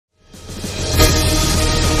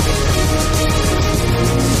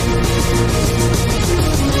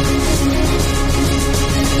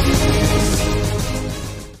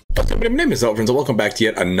everybody, my name is ZealetPrince and welcome back to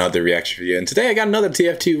yet another reaction video. And today I got another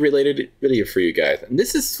TF2 related video for you guys. And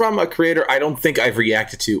this is from a creator I don't think I've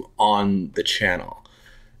reacted to on the channel.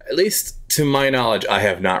 At least to my knowledge, I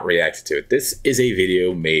have not reacted to it. This is a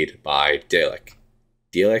video made by Delek.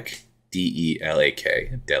 Delek?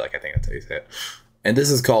 D-E-L-A-K. Delek, I think that's how you say it. And this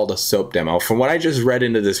is called a soap demo. From what I just read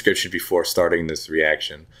in the description before starting this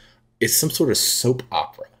reaction, it's some sort of soap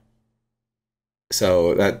opera.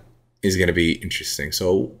 So that is going to be interesting.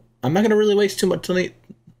 So I'm not going to really waste too much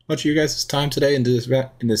of you guys' time today in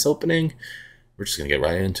this opening. We're just going to get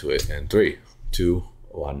right into it. And 3, 2,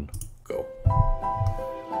 1, go.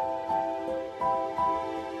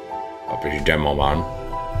 Up is your demo, man.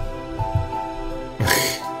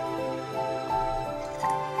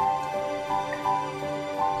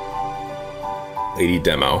 Lady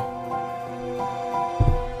Demo.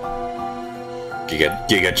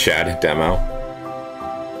 Giga Chad Demo.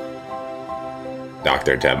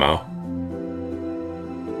 Dr. Demo.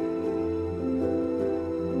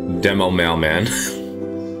 Demo Mailman.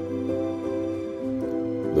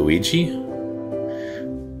 Luigi?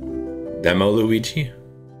 Demo Luigi?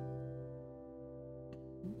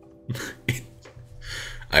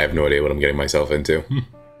 I have no idea what I'm getting myself into.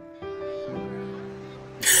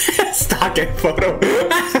 Stocking photo.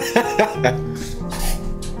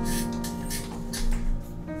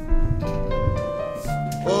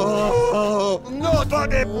 Oh,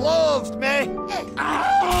 nobody loves me.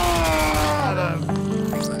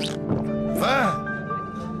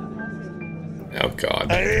 Oh God.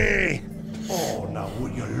 Hey. Oh, now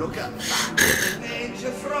would you look at that? An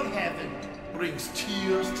angel from heaven brings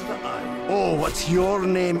tears to the eye. Oh, what's your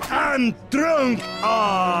name? I'm drunk.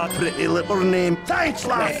 Ah, pretty little name. Thanks,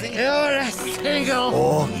 lassie. You're a single.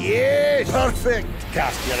 Oh, yes. Perfect.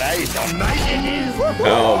 Cast your eyes on my enemies.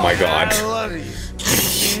 Oh my God. I love you.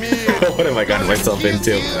 What have I gotten myself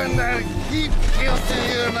into?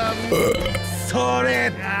 Sorry,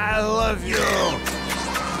 I love you.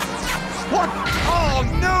 What? Oh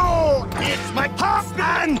no! It's my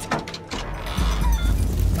husband!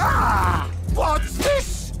 Ah! What's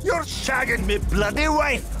this? You're shagging me bloody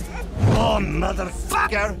wife! Oh,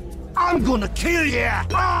 motherfucker! I'm gonna kill you!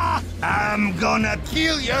 Ah! I'm gonna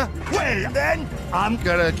kill you! Well then, I'm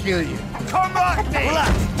gonna kill you. Come on, then!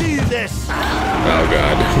 Let's do this! Oh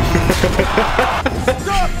God.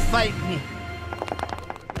 Stop fighting me!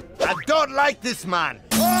 I don't like this man!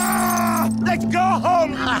 Ah! Let's go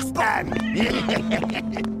home, husband!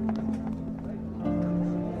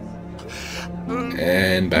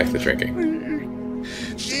 And back to drinking.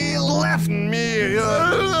 She left me.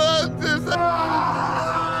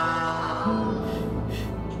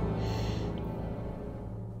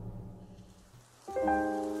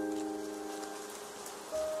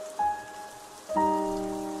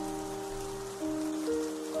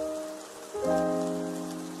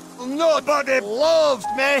 Nobody loves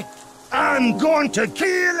me. I'm going to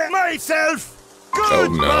kill myself.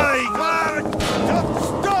 Goodbye.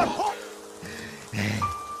 Stop.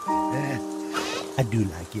 I do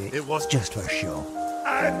like it. It was just for show.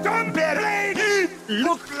 I don't believe.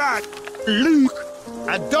 Look like Luke.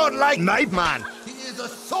 I don't like my man. He is a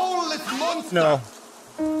soulless monster. No.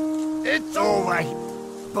 It's over.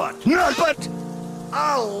 But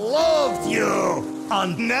I loved you.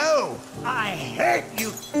 And now I hate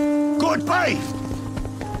you. Goodbye.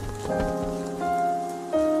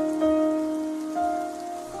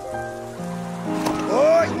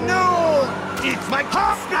 Oh no! It's my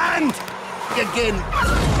husband! Again.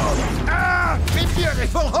 Ah, my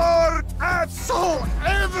beautiful whore! I saw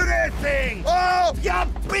everything! Oh, you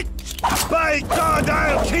bitch! By God,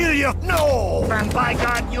 I'll kill you! No! And by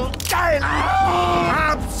God, you'll die!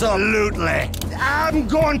 Absolutely! I'm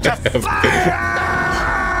going to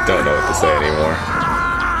fire! Don't know what to say anymore.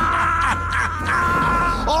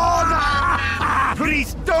 Oh, no!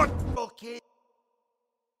 Please don't! Okay.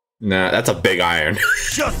 Nah, that's a big iron.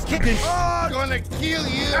 Just kidding. Oh, I'm gonna kill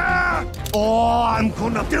you. Ah. Oh, I'm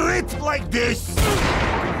gonna do it like this.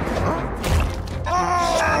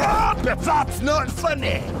 Oh, but that's not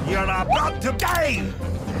funny. You're about to die.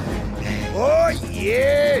 Oh,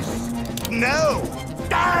 yes. No.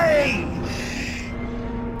 Die.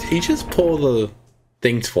 Did he just pull the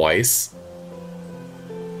thing twice?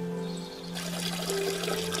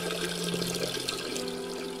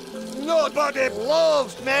 Nobody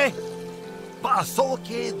loves me. But it's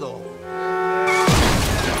okay, though.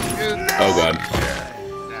 Oh God.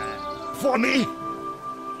 For me.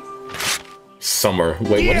 Summer.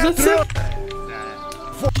 Wait, what does that say?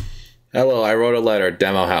 Hello, I wrote a letter.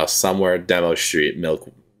 Demo house, somewhere, Demo Street,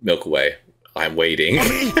 Milkway. I'm waiting.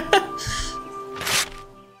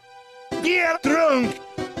 Get drunk.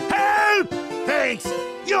 Hey! Thanks.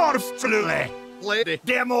 You're fluly. Play the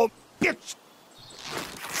demo, bitch.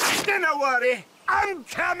 Don't worry. I'm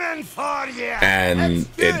coming for you. And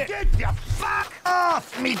Get you fuck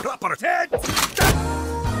off me proper head.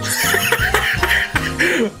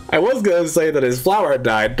 I was gonna say that his flower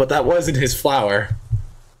died, but that wasn't his flower.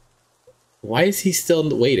 Why is he still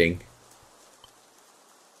waiting?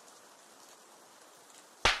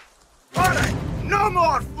 Alright, no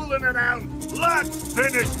more fooling around. Let's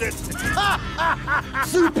finish this.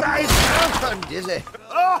 Surprise happened, is it?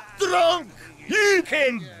 Oh, drunk! You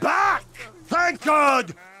came back! Thank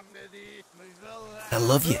God! I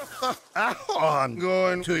love you. Oh, I'm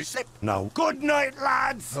going to sleep now. Good night,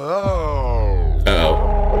 lads. Oh.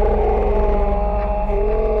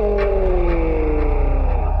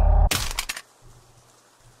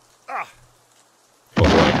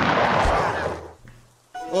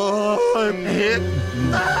 Oh, I'm hit.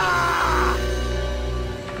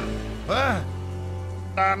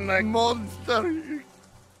 I'm a monster.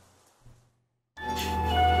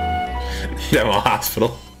 Demo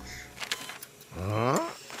hospital.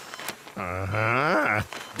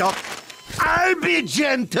 Doc, I'll be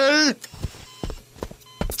gentle.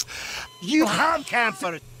 You have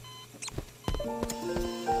camphor.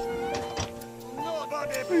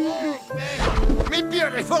 Nobody believes me. Me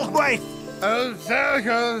beautiful wife. I'm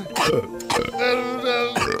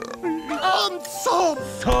so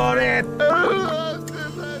sorry.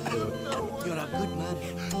 You're a good man.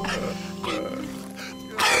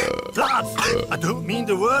 Lads, I don't mean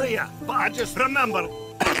to worry you, but I just remembered.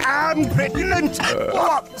 I'm pregnant.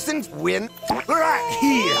 What? Since when? Right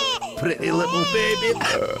here, pretty little baby.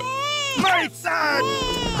 My son!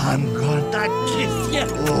 I'm gonna kiss you.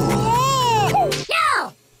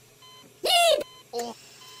 No! Leave!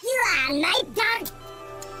 You are a night dog.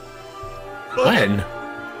 When?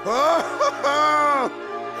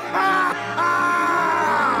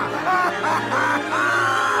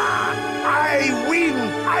 I win!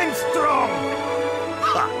 I'm strong!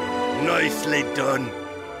 Ha, nicely done.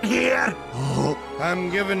 Here! Oh, I'm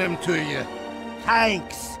giving him to you.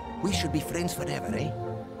 Thanks. We should be friends forever, eh?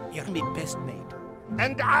 You're my best mate.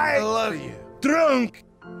 And I love you. Drunk!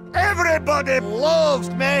 Everybody loves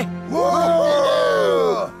me!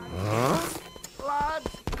 Whoa! Huh?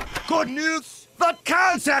 Lads, good news! The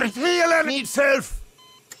cancer is healing itself!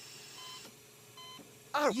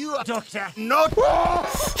 Are you a doctor? Not.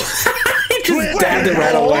 He just stabbed it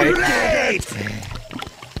right away.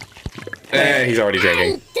 And he's already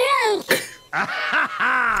drinking.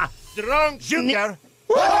 Drunk Junior.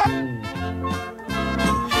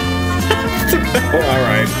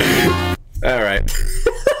 Alright. Alright.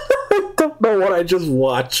 I don't know what I just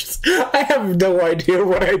watched. I have no idea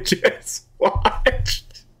what I just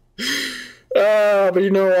watched. But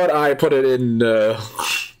you know what? I put it in the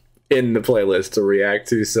playlist to react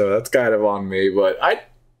to, so that's kind of on me. But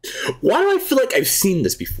why do I feel like I've seen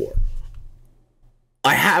this before?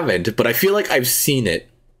 I haven't, but I feel like I've seen it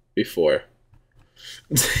before.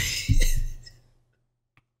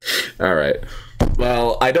 Alright.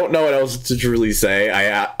 Well, I don't know what else to truly say.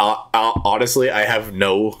 Honestly, I have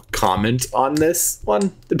no comment on this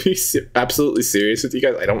one, to be absolutely serious with you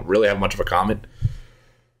guys. I don't really have much of a comment.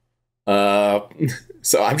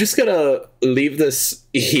 So I'm just gonna leave this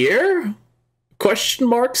here. Question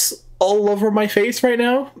marks all over my face right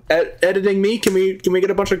now. Editing me, can we get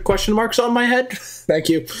a bunch of question marks on my head? Thank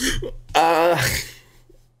you. I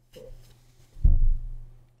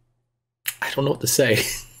don't know what to say.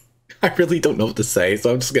 I really don't know what to say,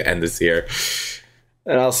 so I'm just gonna end this here.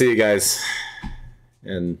 And I'll see you guys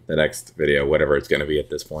in the next video, whatever it's gonna be at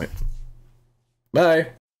this point.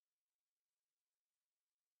 Bye.